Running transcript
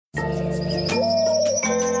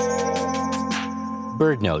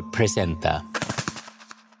BirdNote presenta.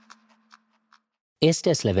 Esta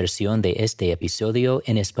es la versión de este episodio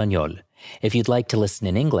en español. If you'd like to listen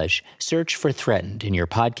in English, search for Threatened in your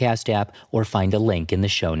podcast app or find a link in the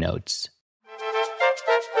show notes.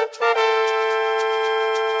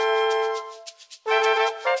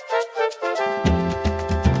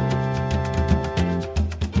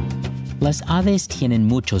 Las aves tienen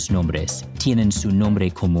muchos nombres. Tienen su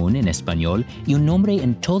nombre común en español y un nombre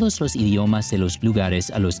en todos los idiomas de los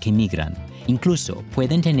lugares a los que migran. Incluso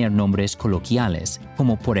pueden tener nombres coloquiales,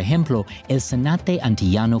 como por ejemplo el zanate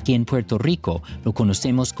antillano, que en Puerto Rico lo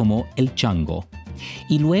conocemos como el chango.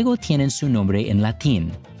 Y luego tienen su nombre en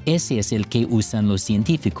latín. Ese es el que usan los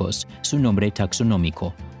científicos, su nombre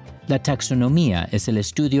taxonómico. La taxonomía es el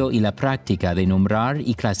estudio y la práctica de nombrar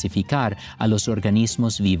y clasificar a los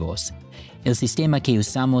organismos vivos. El sistema que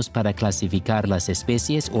usamos para clasificar las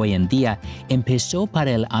especies hoy en día empezó para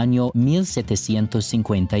el año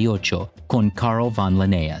 1758 con Carl von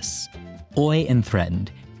Linnaeus. Hoy en Threatened,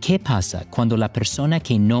 ¿qué pasa cuando la persona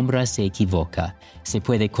que nombra se equivoca? ¿Se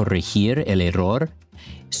puede corregir el error?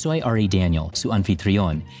 Soy Ari Daniel, su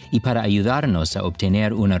anfitrión, y para ayudarnos a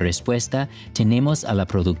obtener una respuesta, tenemos a la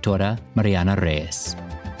productora Mariana Reyes.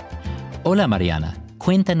 Hola Mariana,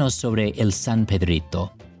 cuéntanos sobre el San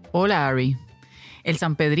Pedrito. Hola Ari. El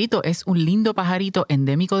San Pedrito es un lindo pajarito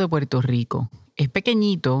endémico de Puerto Rico. Es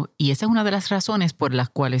pequeñito y esa es una de las razones por las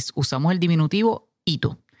cuales usamos el diminutivo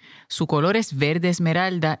hito. Su color es verde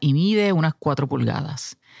esmeralda y mide unas 4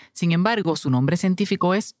 pulgadas. Sin embargo, su nombre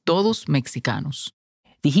científico es Todus mexicanus.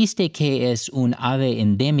 Dijiste que es un ave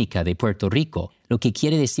endémica de Puerto Rico, lo que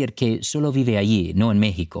quiere decir que solo vive allí, no en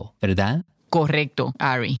México, ¿verdad? Correcto,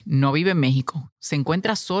 Ari. No vive en México. Se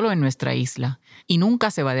encuentra solo en nuestra isla y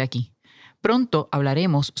nunca se va de aquí. Pronto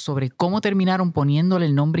hablaremos sobre cómo terminaron poniéndole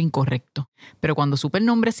el nombre incorrecto. Pero cuando supe el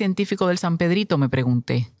nombre científico del San Pedrito me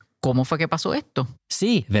pregunté, ¿cómo fue que pasó esto?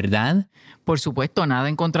 Sí, ¿verdad? Por supuesto, nada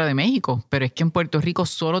en contra de México, pero es que en Puerto Rico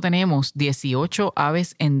solo tenemos 18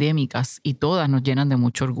 aves endémicas y todas nos llenan de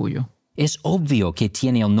mucho orgullo. Es obvio que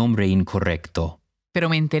tiene el nombre incorrecto. Pero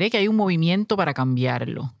me enteré que hay un movimiento para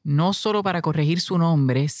cambiarlo, no solo para corregir su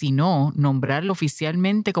nombre, sino nombrarlo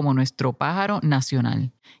oficialmente como nuestro pájaro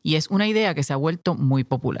nacional. Y es una idea que se ha vuelto muy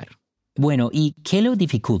popular. Bueno, ¿y qué lo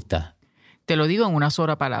dificulta? Te lo digo en una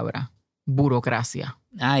sola palabra: burocracia.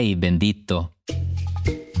 Ay, bendito.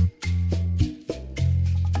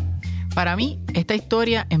 Para mí, esta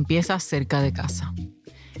historia empieza cerca de casa.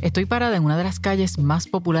 Estoy parada en una de las calles más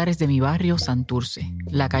populares de mi barrio, Santurce,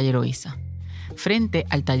 la calle Loíza, frente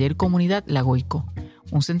al taller Comunidad La Goico,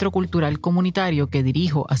 un centro cultural comunitario que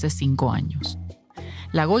dirijo hace 5 años.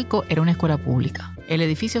 La Goico era una escuela pública. El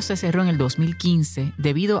edificio se cerró en el 2015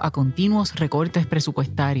 debido a continuos recortes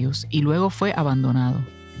presupuestarios y luego fue abandonado.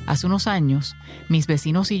 Hace unos años, mis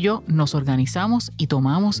vecinos y yo nos organizamos y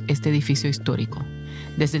tomamos este edificio histórico.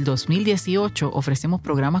 Desde el 2018 ofrecemos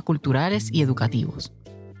programas culturales y educativos.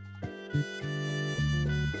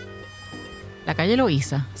 La calle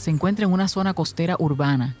Loíza se encuentra en una zona costera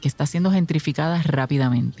urbana que está siendo gentrificada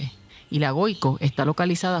rápidamente, y La Goico está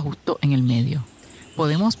localizada justo en el medio.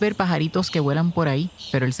 Podemos ver pajaritos que vuelan por ahí,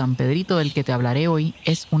 pero el San Pedrito del que te hablaré hoy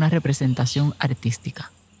es una representación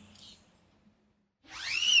artística.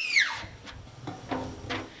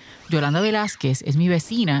 Yolanda Velázquez es mi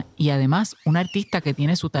vecina y además una artista que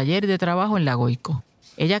tiene su taller de trabajo en La Goico.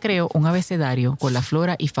 Ella creó un abecedario con la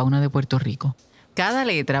flora y fauna de Puerto Rico. Cada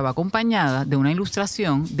letra va acompañada de una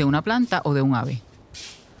ilustración de una planta o de un ave.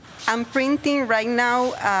 I'm printing right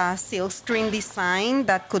now a silkscreen design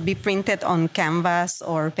that could be printed on canvas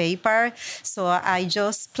or paper. So I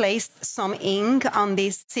just placed some ink on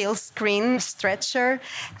this silkscreen stretcher,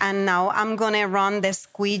 and now I'm going to run the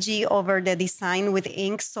squeegee over the design with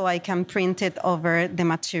ink so I can print it over the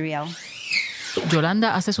material.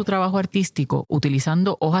 Yolanda hace su trabajo artístico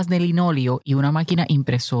utilizando hojas de linóleo y una máquina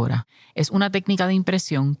impresora. Es una técnica de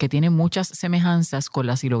impresión que tiene muchas semejanzas con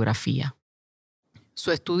la xilografía.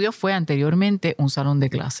 Su estudio fue anteriormente un salón de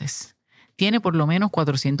clases. Tiene por lo menos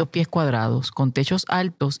 400 pies cuadrados, con techos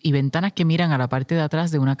altos y ventanas que miran a la parte de atrás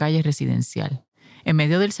de una calle residencial. En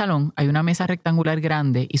medio del salón hay una mesa rectangular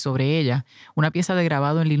grande y sobre ella una pieza de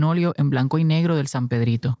grabado en linóleo en blanco y negro del San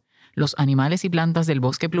Pedrito. Los animales y plantas del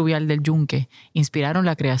bosque pluvial del Yunque inspiraron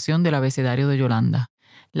la creación del abecedario de Yolanda.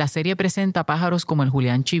 La serie presenta pájaros como el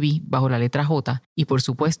Julián Chiví bajo la letra J y, por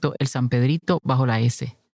supuesto, el San Pedrito bajo la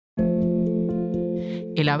S.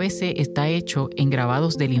 El ABC está hecho en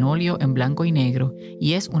grabados de linóleo en blanco y negro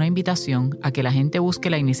y es una invitación a que la gente busque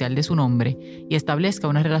la inicial de su nombre y establezca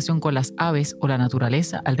una relación con las aves o la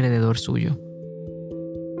naturaleza alrededor suyo.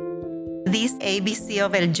 This ABC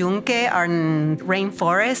of El Yunque, our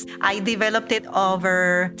rainforest, I developed it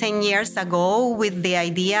over 10 years ago with the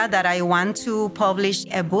idea that I want to publish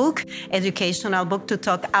a book, educational book, to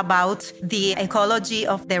talk about the ecology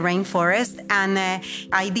of the rainforest. And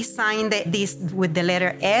I designed this with the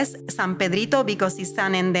letter S, San Pedrito, because it's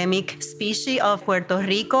an endemic species of Puerto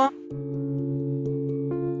Rico.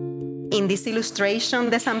 In this illustration,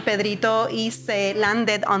 the San Pedrito is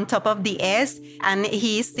landed on top of the S, and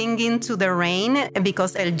he is singing to the rain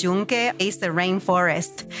because El Yunque is the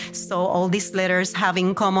rainforest. So all these letters have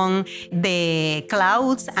in common the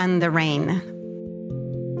clouds and the rain.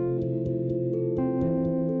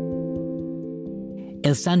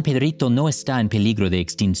 El San Pedrito no está en peligro de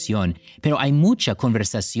extinción, pero hay mucha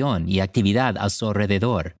conversación y actividad a su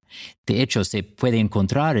alrededor. De hecho, se puede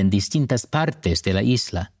encontrar en distintas partes de la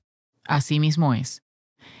isla. Así mismo es.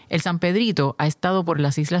 El San Pedrito ha estado por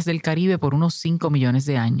las islas del Caribe por unos 5 millones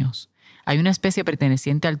de años. Hay una especie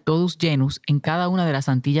perteneciente al Todus genus en cada una de las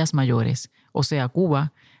Antillas Mayores, o sea,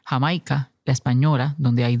 Cuba, Jamaica, la Española,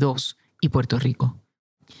 donde hay 2, y Puerto Rico.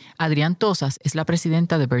 Adrián Tosas es la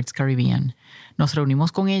presidenta de Birds Caribbean. Nos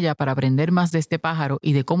reunimos con ella para aprender más de este pájaro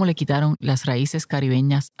y de cómo le quitaron las raíces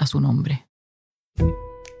caribeñas a su nombre.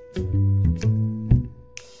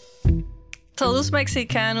 Todus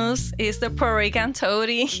mexicanus is the Puerto Rican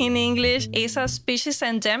toady in English. It's a species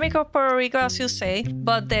endemic of Puerto Rico, as you say,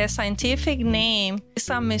 but the scientific name is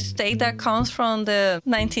a mistake that comes from the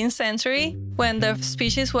 19th century when the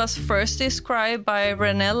species was first described by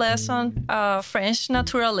René Lesson, a French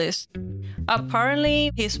naturalist.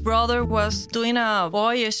 Apparently, his brother was doing a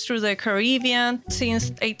voyage through the Caribbean since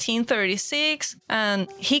 1836, and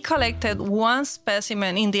he collected one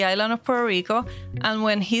specimen in the island of Puerto Rico, and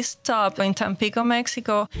when he stopped in Tampico,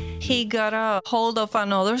 Mexico, he got a hold of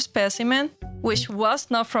another specimen, which was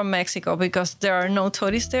not from Mexico because there are no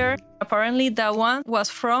toadies there. Apparently, that one was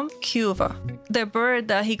from Cuba. The bird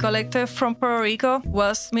that he collected from Puerto Rico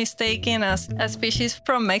was mistaken as a species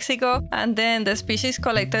from Mexico, and then the species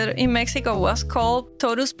collected in Mexico was called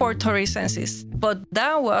Todus portoricensis, but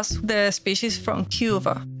that was the species from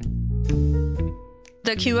Cuba.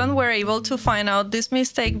 The Cubans were able to find out this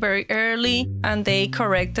mistake very early, and they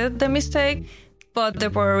corrected the mistake, but the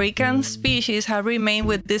Puerto Rican species have remained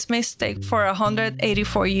with this mistake for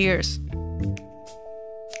 184 years.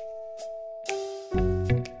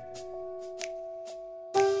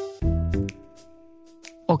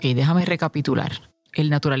 Ok, déjame recapitular. El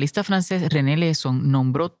naturalista francés René Lesson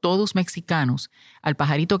nombró Todus mexicanus al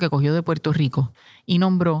pajarito que cogió de Puerto Rico y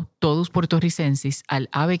nombró Todus portoricensis al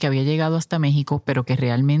ave que había llegado hasta México pero que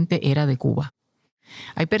realmente era de Cuba.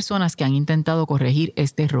 Hay personas que han intentado corregir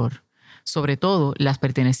este error, sobre todo las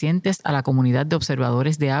pertenecientes a la comunidad de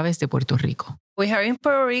observadores de aves de Puerto Rico. We have in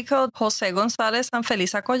Puerto Rico José González and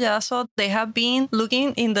Felisa Collazo. They have been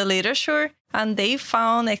looking in the literature and they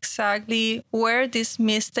found exactly where this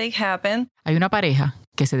mistake happened. Hay una pareja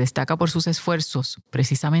que se destaca por sus esfuerzos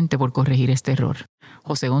precisamente por corregir este error.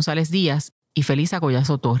 José González Díaz y Felisa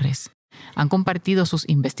Collazo Torres han compartido sus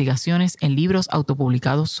investigaciones en libros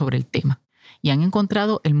autopublicados sobre el tema y han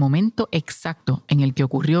encontrado el momento exacto en el que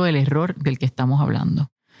ocurrió el error del que estamos hablando.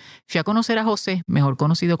 Fui a conocer a José, mejor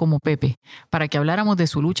conocido como Pepe, para que habláramos de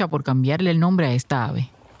su lucha por cambiarle el nombre a esta ave.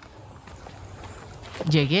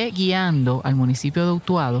 Llegué guiando al municipio de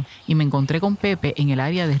Utuado y me encontré con Pepe en el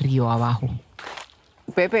área de Río Abajo.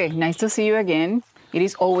 Pepe, nice to see you again. It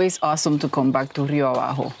is always awesome to come back to Río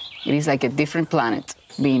Abajo. It is like a different planet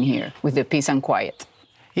being here with the peace and quiet.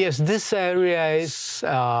 Yes, this area is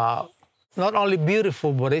not only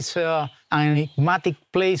beautiful, but it's an enigmatic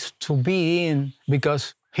place to be in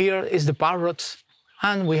because here is the parrots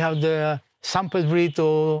and we have the San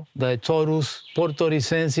Pedrito, the Todus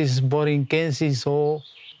portoricensis, borinquensis, or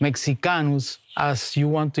mexicanus, as you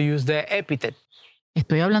want to use the epithet.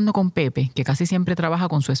 Estoy hablando con Pepe, que casi siempre trabaja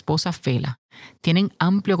con su esposa Fela. Tienen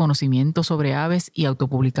amplio conocimiento sobre aves y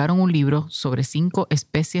autopublicaron un libro sobre 5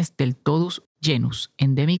 especies del Todus genus,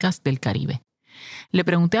 endémicas del Caribe. Le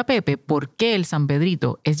pregunté a Pepe por qué el San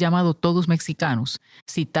Pedrito es llamado Todus mexicanus,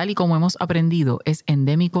 si tal y como hemos aprendido es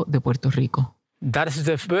endémico de Puerto Rico. That is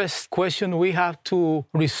the first question we have to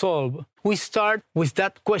resolve. We start with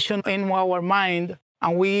that question in our mind,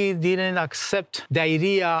 and we didn't accept the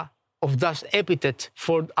idea of that epithet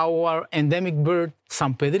for our endemic bird,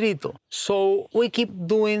 San Pedrito. So we keep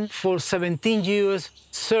doing for 17 years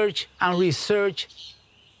search and research.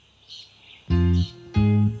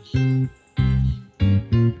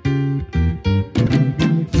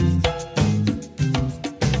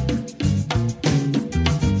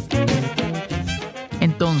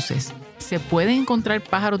 Entonces, ¿se pueden encontrar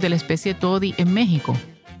pájaros de la especie Tody en México?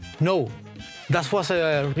 No, that was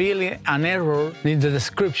really an error in the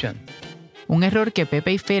description. Un error que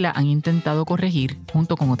Pepe y Fela han intentado corregir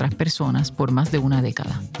junto con otras personas por más de una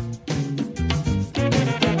década.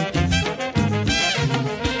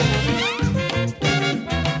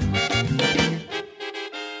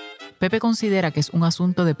 Pepe considera que es un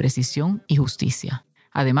asunto de precisión y justicia.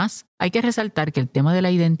 Además, hay que resaltar que el tema de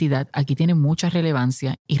la identidad aquí tiene mucha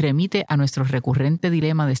relevancia y remite a nuestro recurrente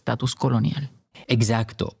dilema de estatus colonial.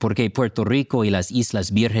 Exacto, porque Puerto Rico y las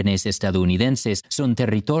Islas Vírgenes estadounidenses son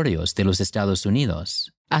territorios de los Estados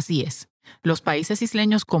Unidos. Así es. Los países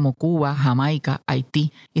isleños como Cuba, Jamaica,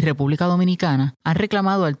 Haití y República Dominicana han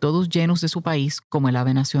reclamado al totus genus de su país como el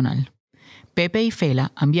ave nacional. Pepe y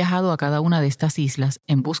Fela han viajado a cada una de estas islas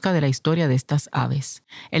en busca de la historia de estas aves.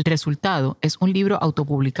 El resultado es un libro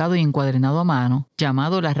autopublicado y encuadernado a mano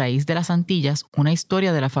llamado La raíz de las Antillas, una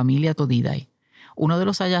historia de la familia Todidae. Uno de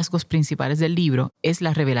los hallazgos principales del libro es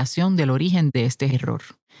la revelación del origen de este error.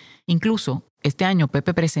 Incluso, este año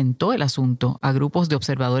Pepe presentó el asunto a grupos de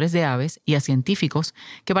observadores de aves y a científicos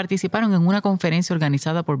que participaron en una conferencia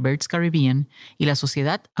organizada por Birds Caribbean y la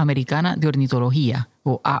Sociedad Americana de Ornitología,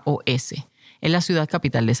 o AOS, en la ciudad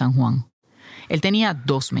capital de San Juan. Él tenía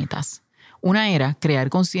dos metas. Una era crear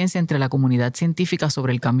conciencia entre la comunidad científica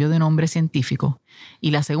sobre el cambio de nombre científico y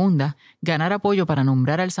la segunda, ganar apoyo para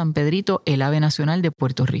nombrar al San Pedrito el ave nacional de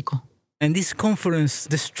Puerto Rico. In this conference,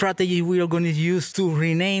 the strategy we are going to use to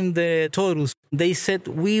rename the tortoise, they said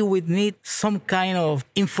we would need some kind of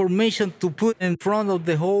information to put in front of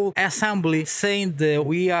the whole assembly saying that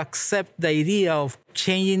we accept the idea of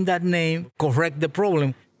changing that name, correct the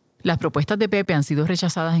problem. Las propuestas de Pepe han sido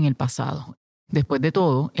rechazadas en el pasado. Después de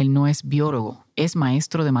todo, él no es biólogo, es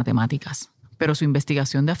maestro de matemáticas. Pero su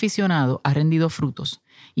investigación de aficionado ha rendido frutos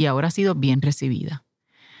y ahora ha sido bien recibida.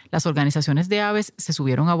 Las organizaciones de aves se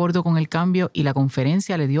subieron a bordo con el cambio y la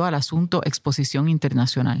conferencia le dio al asunto exposición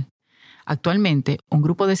internacional. Actualmente, un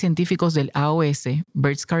grupo de científicos del AOS,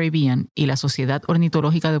 Birds Caribbean y la Sociedad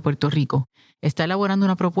Ornitológica de Puerto Rico está elaborando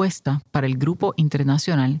una propuesta para el grupo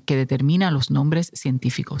internacional que determina los nombres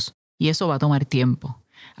científicos. Y eso va a tomar tiempo.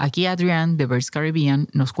 Aquí Adrián de Birds Caribbean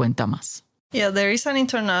nos cuenta más. Yeah, there is an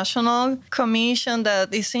international commission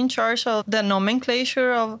that is in charge of the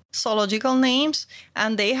nomenclature of zoological names,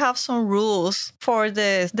 and they have some rules for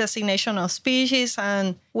the designation of species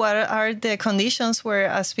and what are the conditions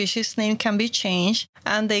where a species name can be changed.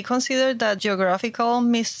 And they consider that geographical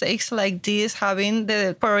mistakes like this, having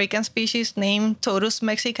the Puerto Rican species name Totus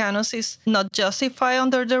mexicanus, is not justified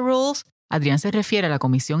under the rules. Adrián se refiere a la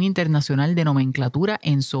Comisión Internacional de Nomenclatura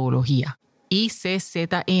en Zoología,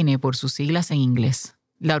 ICZN por sus siglas en inglés,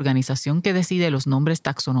 la organización que decide los nombres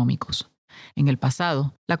taxonómicos. En el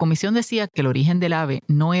pasado, la comisión decía que el origen del ave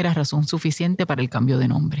no era razón suficiente para el cambio de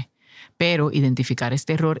nombre, pero identificar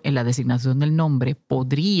este error en la designación del nombre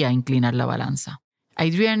podría inclinar la balanza.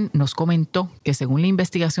 Adrián nos comentó que según la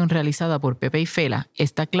investigación realizada por Pepe y Fela,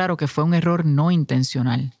 está claro que fue un error no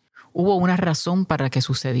intencional. Hubo una razón para que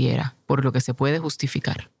sucediera, por lo que se puede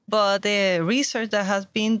justificar. But the research that has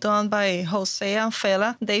been done by Jose and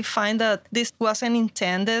Fela, they find that this wasn't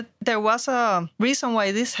intended. There was a reason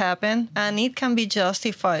why this happened, and it can be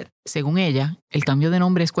justified. Según ella, el cambio de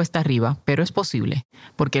nombre es cuesta arriba, pero es posible,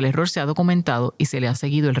 porque el error se ha documentado y se le ha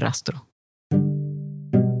seguido el rastro.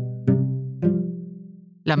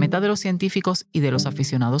 La meta de los científicos y de los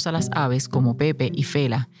aficionados a las aves como Pepe y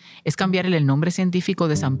Fela es cambiarle el nombre científico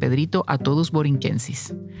de San Pedrito a Todus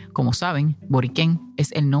borinquensis. Como saben, Boriquén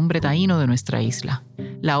es el nombre taíno de nuestra isla.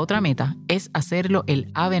 La otra meta es hacerlo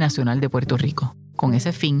el ave nacional de Puerto Rico. Con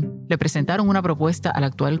ese fin, le presentaron una propuesta al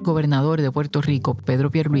actual gobernador de Puerto Rico,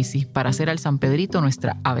 Pedro Pierluisi, para hacer al San Pedrito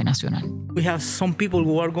nuestra ave nacional. We have some people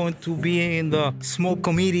who are going to be in the small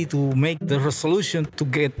committee to make the resolution to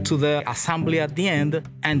get to the assembly at the end,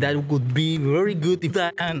 and that would be very good if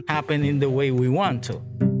that can happen in the way we want to.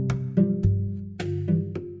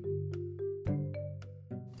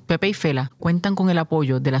 Pepe y Fela cuentan con el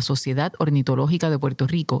apoyo de la Sociedad Ornitológica de Puerto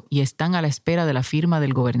Rico y están a la espera de la firma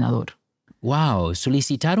del gobernador. ¡Wow!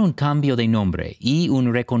 Solicitar un cambio de nombre y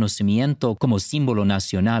un reconocimiento como símbolo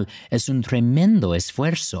nacional es un tremendo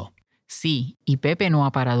esfuerzo. Sí, y Pepe no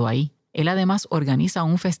ha parado ahí. Él además organiza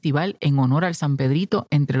un festival en honor al San Pedrito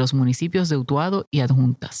entre los municipios de Utuado y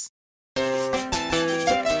Adjuntas.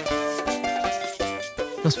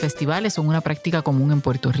 Los festivales son una práctica común en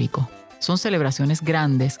Puerto Rico. Son celebraciones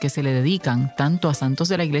grandes que se le dedican tanto a santos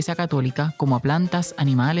de la Iglesia Católica como a plantas,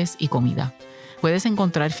 animales y comida. Puedes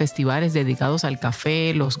encontrar festivales dedicados al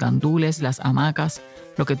café, los gandules, las hamacas,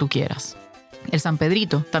 lo que tú quieras. El San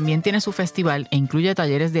Pedrito también tiene su festival e incluye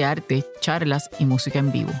talleres de arte, charlas y música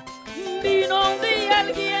en vivo. Vino un día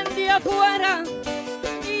alguien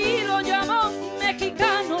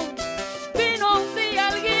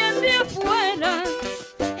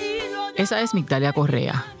Esa es Migdalia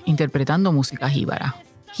Correa, interpretando música jíbara.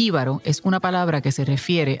 Jíbaro es una palabra que se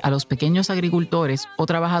refiere a los pequeños agricultores o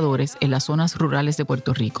trabajadores en las zonas rurales de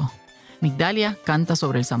Puerto Rico. Migdalia canta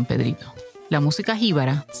sobre el San Pedrito. La música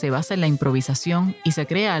jíbara se basa en la improvisación y se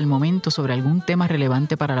crea al momento sobre algún tema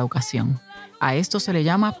relevante para la ocasión. A esto se le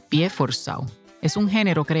llama pie forzado. Es un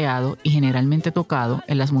género creado y generalmente tocado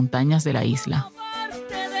en las montañas de la isla.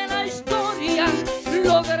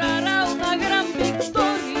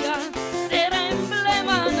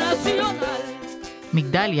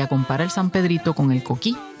 Migdalia compara el San Pedrito con el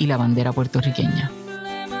coquí y la bandera puertorriqueña.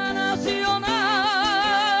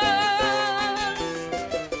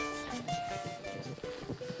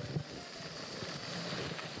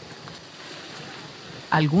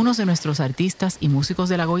 Algunos de nuestros artistas y músicos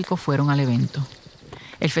de la Goico fueron al evento.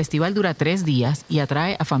 El festival dura 3 días y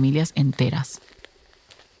atrae a familias enteras.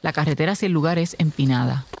 La carretera hacia el lugar es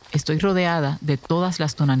empinada. Estoy rodeada de todas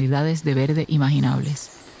las tonalidades de verde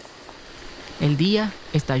imaginables. El día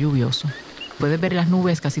está lluvioso. Puedes ver las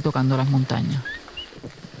nubes casi tocando las montañas.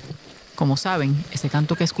 Como saben, ese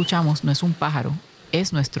canto que escuchamos no es un pájaro,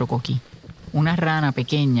 es nuestro coquí. Una rana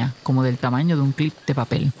pequeña, como del tamaño de un clip de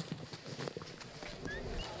papel.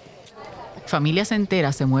 Familias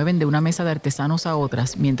enteras se mueven de una mesa de artesanos a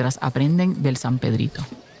otras mientras aprenden del San Pedrito.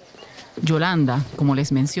 Yolanda, como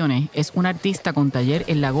les mencioné, es una artista con taller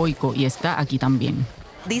en la Goico y está aquí también.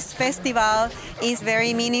 This festival is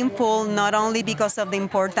very meaningful not only because of the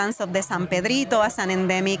importance of the San Pedrito as an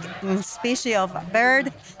endemic species of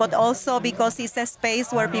bird, but also because it's a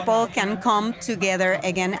space where people can come together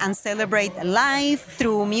again and celebrate life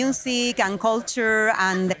through music and culture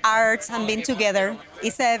and arts and being together.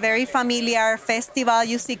 It's a very familiar festival.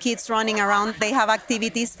 You see kids running around. They have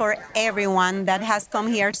activities for everyone that has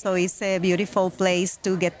come here. So it's a beautiful place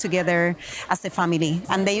to get together as a family.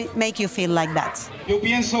 And they make you feel like that. Yo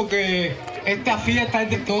pienso que esta fiesta es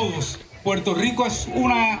de todos. Puerto Rico es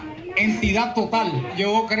una entidad total.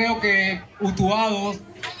 Yo creo que Utuado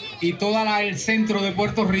y todo el centro de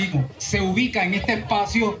Puerto Rico se ubica en este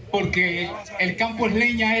espacio porque el campo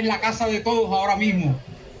Isleña es la casa de todos ahora mismo.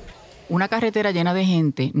 Una carretera llena de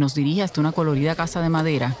gente nos dirige hasta una colorida casa de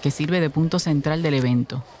madera que sirve de punto central del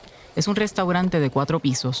evento. Es un restaurante de 4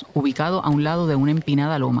 pisos, ubicado a un lado de una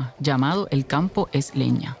empinada loma, llamado El Campo es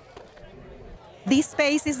Leña. This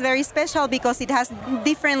space is very special because it has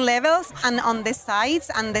different levels, and on the sides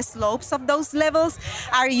and the slopes of those levels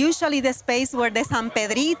are usually the space where the San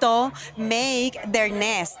Pedrito make their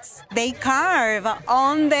nests. They carve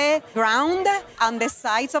on the ground on the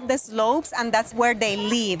sides of the slopes, and that's where they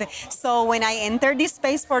live. So when I entered this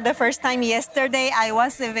space for the first time yesterday, I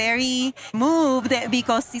was very moved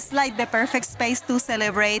because it's like the perfect space to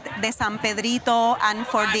celebrate the San Pedrito and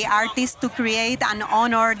for the artists to create and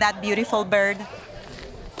honor that beautiful bird.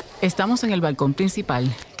 Estamos en el balcón principal,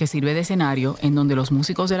 que sirve de escenario en donde los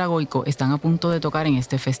músicos de la Goico están a punto de tocar en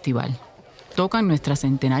este festival. Tocan nuestra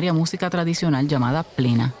centenaria música tradicional llamada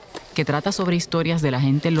plena, que trata sobre historias de la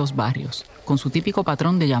gente en los barrios, con su típico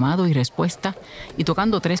patrón de llamado y respuesta y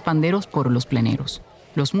tocando 3 panderos por los pleneros.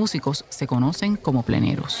 Los músicos se conocen como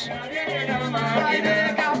pleneros.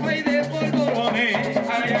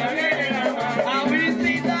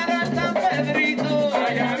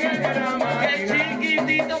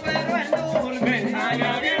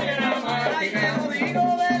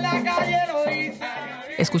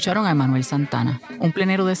 Escucharon a Emanuel Santana, un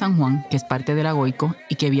plenero de San Juan que es parte de la Goico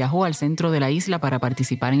y que viajó al centro de la isla para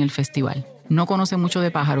participar en el festival. No conoce mucho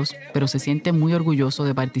de pájaros, pero se siente muy orgulloso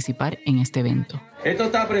de participar en este evento. Esto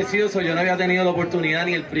está precioso, yo no había tenido la oportunidad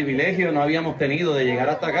ni el privilegio, no habíamos tenido de llegar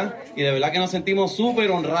hasta acá y de verdad que nos sentimos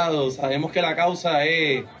súper honrados. Sabemos que la causa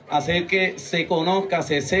es hacer que se conozca,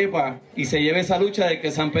 se sepa y se lleve esa lucha de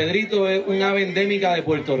que San Pedrito es una ave endémica de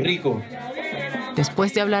Puerto Rico.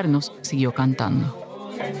 Después de hablarnos, siguió cantando.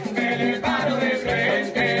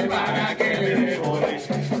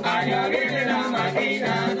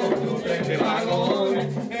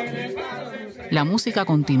 La música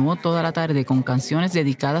continuó toda la tarde con canciones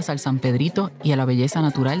dedicadas al San Pedrito y a la belleza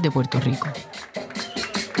natural de Puerto Rico.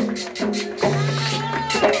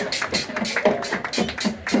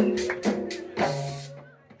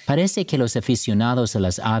 Parece que los aficionados a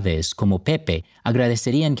las aves, como Pepe,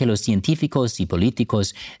 agradecerían que los científicos y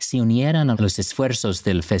políticos se unieran a los esfuerzos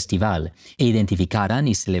del festival e identificaran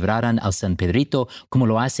y celebraran al San Pedrito como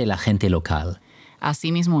lo hace la gente local.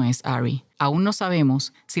 Así mismo es, Ari. Aún no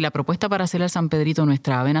sabemos si la propuesta para hacer al San Pedrito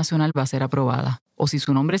nuestra ave nacional va a ser aprobada, o si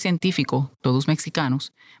su nombre científico, todos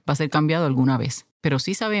mexicanos, va a ser cambiado alguna vez. Pero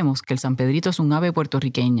sí sabemos que el San Pedrito es un ave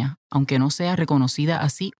puertorriqueña, aunque no sea reconocida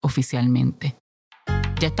así oficialmente.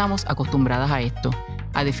 Ya estamos acostumbradas a esto,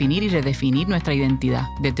 a definir y redefinir nuestra identidad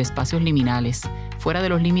desde espacios liminales, fuera de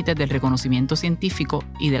los límites del reconocimiento científico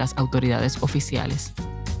y de las autoridades oficiales.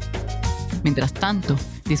 Mientras tanto,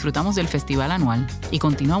 disfrutamos del festival anual y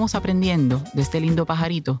continuamos aprendiendo de este lindo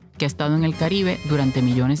pajarito que ha estado en el Caribe durante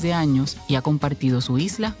millones de años y ha compartido su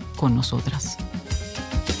isla con nosotras.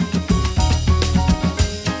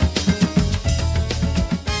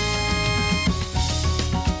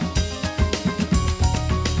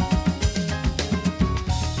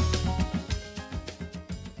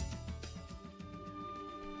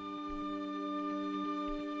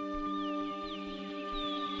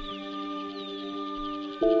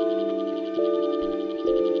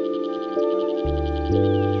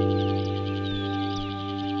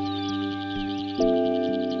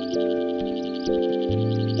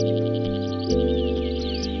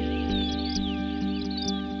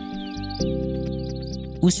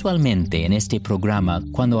 Usualmente en este programa,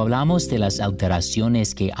 cuando hablamos de las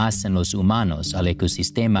alteraciones que hacen los humanos al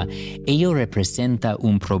ecosistema, ello representa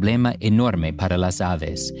un problema enorme para las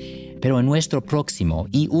aves. Pero en nuestro próximo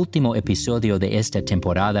y último episodio de esta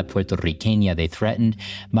temporada puertorriqueña de Threatened,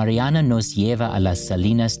 Mariana nos lleva a las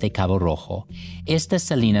salinas de Cabo Rojo. Estas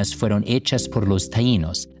salinas fueron hechas por los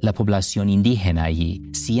taínos, la población indígena allí,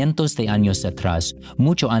 cientos de años atrás,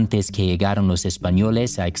 mucho antes que llegaron los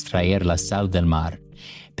españoles a extraer la sal del mar.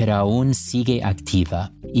 Pero aún sigue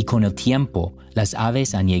activa y con el tiempo las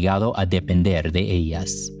aves han llegado a depender de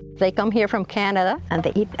ellas. They come here from Canada and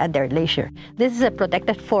they eat at their leisure. This is a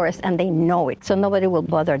protected forest and they know it, so nobody will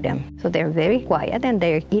bother them. So they're very quiet and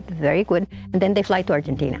they eat very good, and then they fly to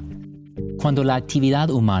Argentina. Cuando la actividad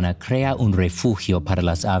humana crea un refugio para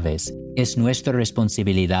las aves, ¿es nuestra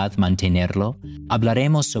responsabilidad mantenerlo?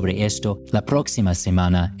 Hablaremos sobre esto la próxima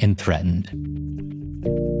semana en Threatened.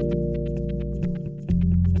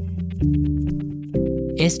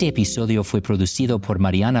 Este episodio fue producido por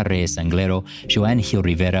Mariana Reyes Anglero, Joanne Gil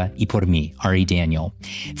Rivera y por mí, Ari Daniel.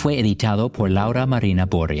 Fue editado por Laura Marina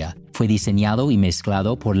Borja. Fue diseñado y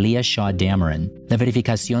mezclado por Leah Shaw Dameron. La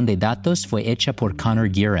verificación de datos fue hecha por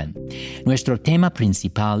Connor Guerin. Nuestro tema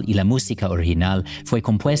principal y la música original fue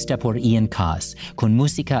compuesta por Ian Cass, con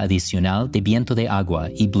música adicional de Viento de Agua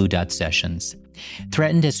y Blue Dot Sessions.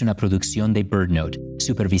 Threatened es una producción de BirdNote,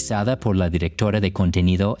 supervisada por la directora de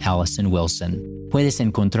contenido Allison Wilson. Puedes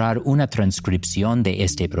encontrar una transcripción de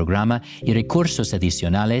este programa y recursos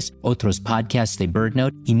adicionales, otros podcasts de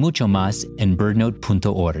BirdNote y mucho más en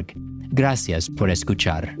birdnote.org. Gracias por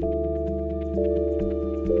escuchar.